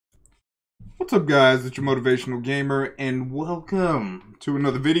What's up, guys? It's your Motivational Gamer, and welcome to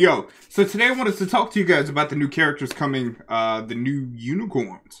another video. So today I wanted to talk to you guys about the new characters coming, the new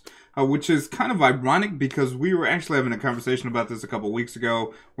unicorns, which is kind of ironic because we were actually having a conversation about this a couple weeks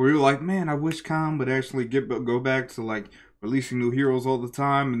ago, where we were like, man, I wish COM would actually go back to like releasing new heroes all the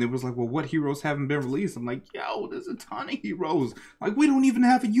time, and it was like, well, what heroes haven't been released? I'm like, yo, there's a ton of heroes. Like, we don't even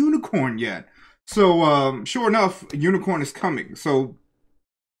have a unicorn yet. So, sure enough, a unicorn is coming. So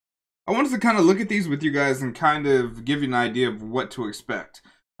I wanted to kind of look at these with you guys and kind of give you an idea of what to expect.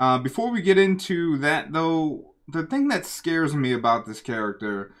 Before we get into that, though, the thing that scares me about this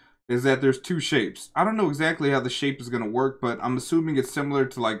character is that there's two shapes. I don't know exactly how the shape is going to work, but I'm assuming it's similar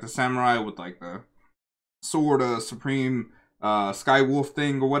to like the samurai with like the sword, supreme Skywolf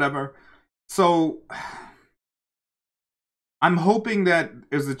thing or whatever. So I'm hoping that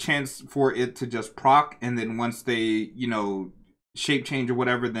there's a chance for it to just proc, and then once they, shape change or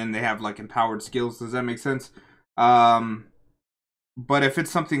whatever, then they have like empowered skills. Does that make sense? But if it's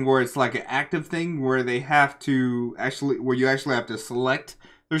something where it's like an active thing where they have to where you actually have to select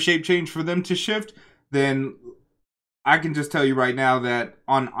their shape change for them to shift, then I can just tell you right now that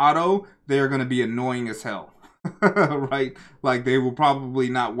on auto, they are going to be annoying as hell. Right? Like, they will probably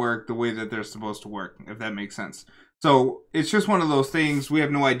not work the way that they're supposed to work, if that makes sense. So it's just one of those things. We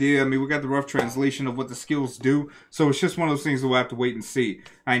have no idea. I mean, we got the rough translation of what the skills do. So it's just one of those things that we'll have to wait and see.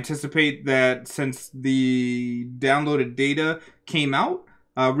 I anticipate that since the downloaded data came out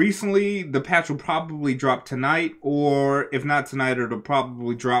recently, the patch will probably drop tonight, or if not tonight, it'll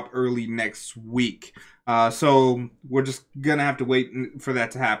probably drop early next week. So we're just gonna have to wait for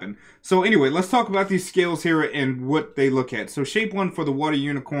that to happen. So anyway, let's talk about these skills here and what they look at. So shape 1 for the water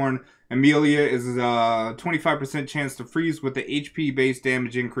unicorn Amelia is a 25% chance to freeze with the HP based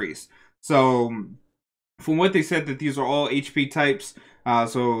damage increase. So from what they said, that these are all HP types.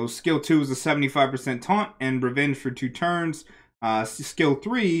 So skill 2 is a 75% taunt and revenge for 2 turns. Skill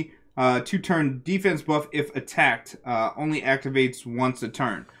 3, 2-turn defense buff if attacked, only activates once a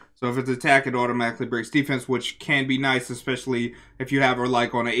turn. So if it's attack, it automatically breaks defense, which can be nice, especially if you have her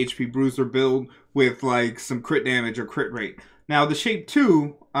like on an HP bruiser build with like some crit damage or crit rate. Now the shape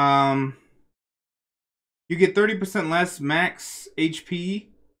 2, you get 30% less max HP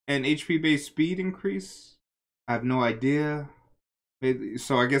and HP based speed increase. I have no idea.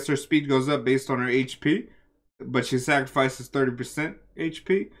 So I guess her speed goes up based on her HP, but she sacrifices 30%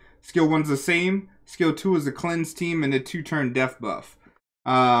 HP. Skill 1's the same. Skill 2 is a cleanse team and a 2-turn death buff.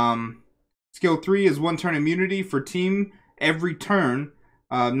 Skill 3 is 1-turn immunity for team every turn.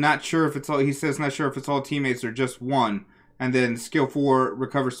 Not sure if it's all, he says not sure if it's all teammates or just one. And then skill 4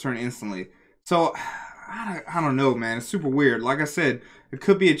 recovers turn instantly. So I don't know, man. It's super weird. Like I said, it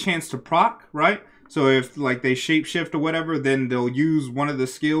could be a chance to proc, right? So if like they shapeshift or whatever, then they'll use one of the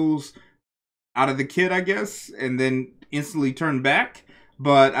skills out of the kit, I guess, and then instantly turn back.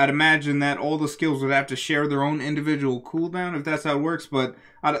 But I'd imagine that all the skills would have to share their own individual cooldown, if that's how it works. But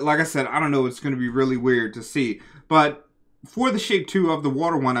like I said, I don't know. It's going to be really weird to see. But for the shape 2 of the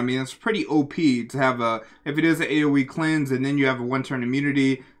water one, I mean, it's pretty OP to have if it is an AoE cleanse and then you have a 1-turn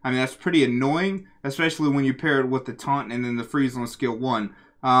immunity. I mean, that's pretty annoying, especially when you pair it with the taunt and then the freeze on skill 1.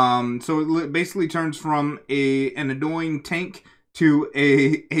 So it basically turns from an annoying tank to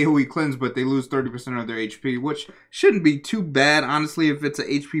a AoE cleanse, but they lose 30% of their HP, which shouldn't be too bad, honestly, if it's an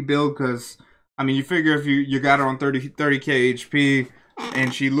HP build, because, I mean, you figure if you got her on 30k HP,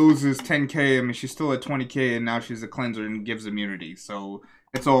 and she loses 10k, I mean, she's still at 20k, and now she's a cleanser and gives immunity, so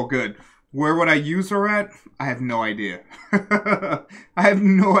it's all good. Where would I use her at? I have no idea. I have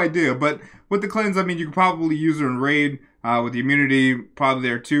no idea, but with the cleanse, I mean, you could probably use her in raid, with the immunity, probably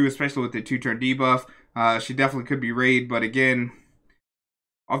there too, especially with the 2-turn debuff. She definitely could be raid, but again,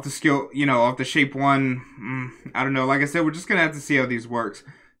 off the skill, off the shape 1, I don't know. Like I said, we're just gonna have to see how these works.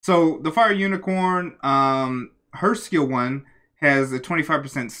 So the fire unicorn, her skill 1 has a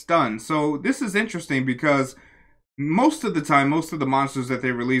 25% stun. So this is interesting because most of the time, most of the monsters that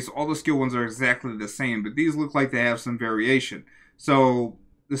they release, all the skill 1s are exactly the same, but these look like they have some variation. So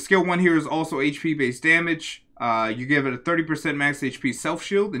the skill 1 here is also HP based damage. You give it a 30% max HP self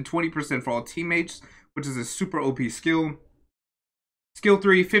shield and 20% for all teammates, which is a super OP skill. Skill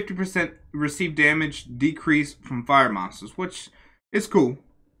 3, 50% received damage decrease from fire monsters, which is cool.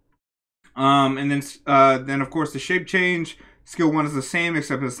 And then of course the shape change. Skill 1 is the same,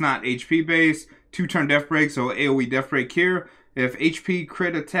 except it's not HP based. 2-turn death break, so AoE death break here. If HP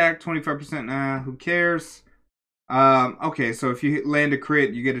crit attack, 25%, who cares? Okay, so if you land a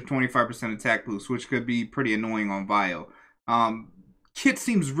crit, you get a 25% attack boost, which could be pretty annoying on Vio. Kit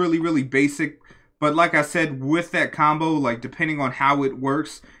seems really, really basic. But like I said, with that combo, like depending on how it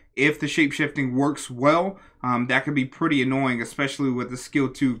works, if the shape-shifting works well, that could be pretty annoying, especially with the skill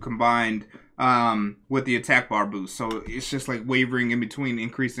 2 combined with the attack bar boost. So it's just like wavering in between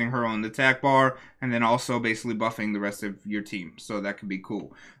increasing her on the attack bar and then also basically buffing the rest of your team. So that could be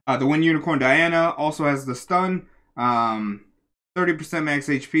cool. The Wind Unicorn Diana also has the stun, 30% max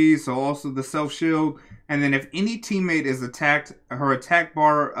HP, so also the self shield. And then if any teammate is attacked, her attack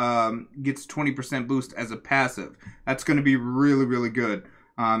bar gets 20% boost as a passive. That's going to be really, really good.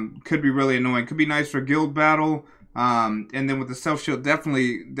 Could be really annoying. Could be nice for guild battle. And then with the self shield,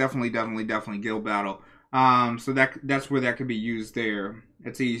 definitely guild battle. So that's where that could be used there.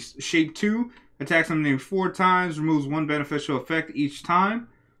 It's a shape 2, attacks something 4 times, removes 1 beneficial effect each time,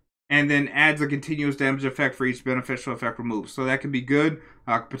 and then adds a continuous damage effect for each beneficial effect removed. So that could be good.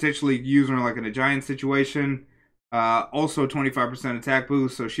 Potentially using her like in a giant situation. Also 25% attack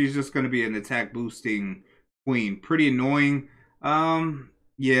boost, so she's just going to be an attack boosting queen. Pretty annoying.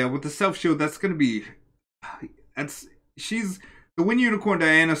 Yeah, with the self shield, that's going to be. She's the Wind Unicorn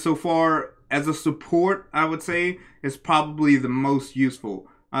Diana so far as a support, I would say, is probably the most useful.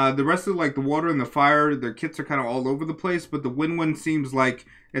 The rest of like the water and the fire, their kits are kind of all over the place, but the Wind one seems like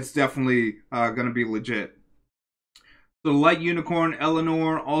it's definitely gonna be legit. So Light Unicorn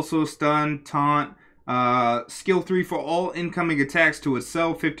Eleanor, also stun, taunt, skill 3 for all incoming attacks to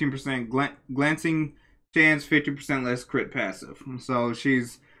itself, 15% glancing chance, 50% less crit passive. So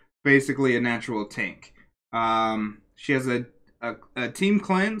she's basically a natural tank. She has a team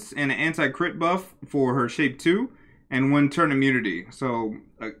cleanse and an anti-crit buff for her shape 2 and 1 turn immunity. So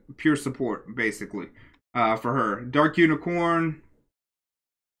pure support basically for her. Dark Unicorn,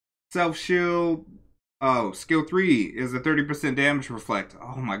 self shield. Oh, skill 3 is a 30% damage reflect.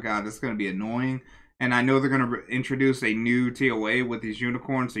 Oh my god, that's going to be annoying. And I know they're going to introduce a new TOA with these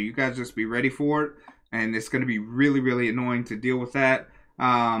unicorns, so you guys just be ready for it. And it's going to be really, really annoying to deal with that.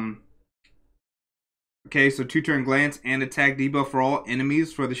 Okay, so 2-turn glance and attack debuff for all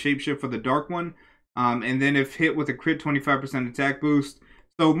enemies for the shapeshift for the dark one. And then if hit with a crit, 25% attack boost.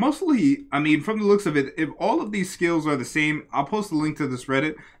 So mostly, I mean, from the looks of it, if all of these skills are the same, I'll post a link to this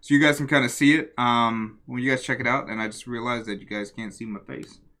Reddit so you guys can kind of see it when you guys check it out. And I just realized that you guys can't see my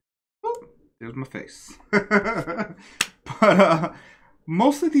face. Oh, there's my face. But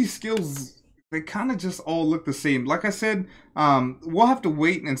most of these skills, they kind of just all look the same. Like I said, we'll have to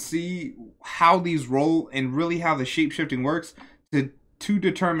wait and see how these roll and really how the shape-shifting works to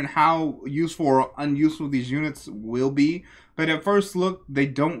determine how useful or unuseful these units will be. But at first look, they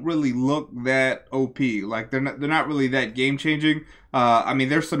don't really look that OP. Like they're not really that game-changing. I mean,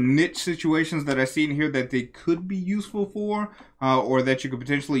 there's some niche situations that I've seen here that they could be useful for, or that you could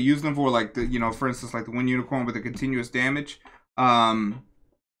potentially use them for, like the, you know, for instance, like the Wind Unicorn with the continuous damage.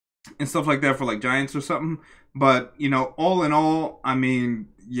 And stuff like that for like giants or something. But, you know, all in all, I mean,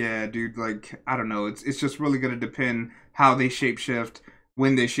 yeah, dude, like, I don't know. It's just really going to depend how they shapeshift,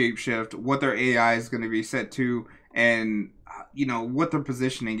 when they shapeshift, what their AI is going to be set to, and, you know, what their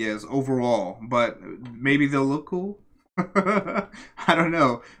positioning is overall. But maybe they'll look cool. I don't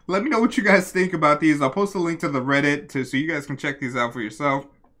know. Let me know what you guys think about these. I'll post a link to the Reddit so you guys can check these out for yourself.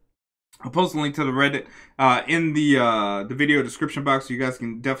 I'll post a link to the Reddit in the video description box, so you guys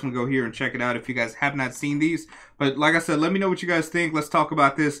can definitely go here and check it out if you guys have not seen these. But like I said, let me know what you guys think. Let's talk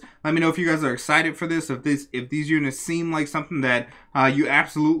about this. Let me know if you guys are excited for this, if these units seem like something that you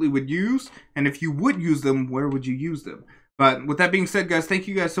absolutely would use, and if you would use them, where would you use them? But with that being said, guys, thank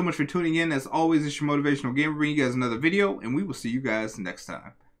you guys so much for tuning in. As always, it's your Motivational Gamer bringing you guys another video, and we will see you guys next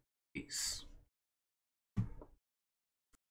time. Peace.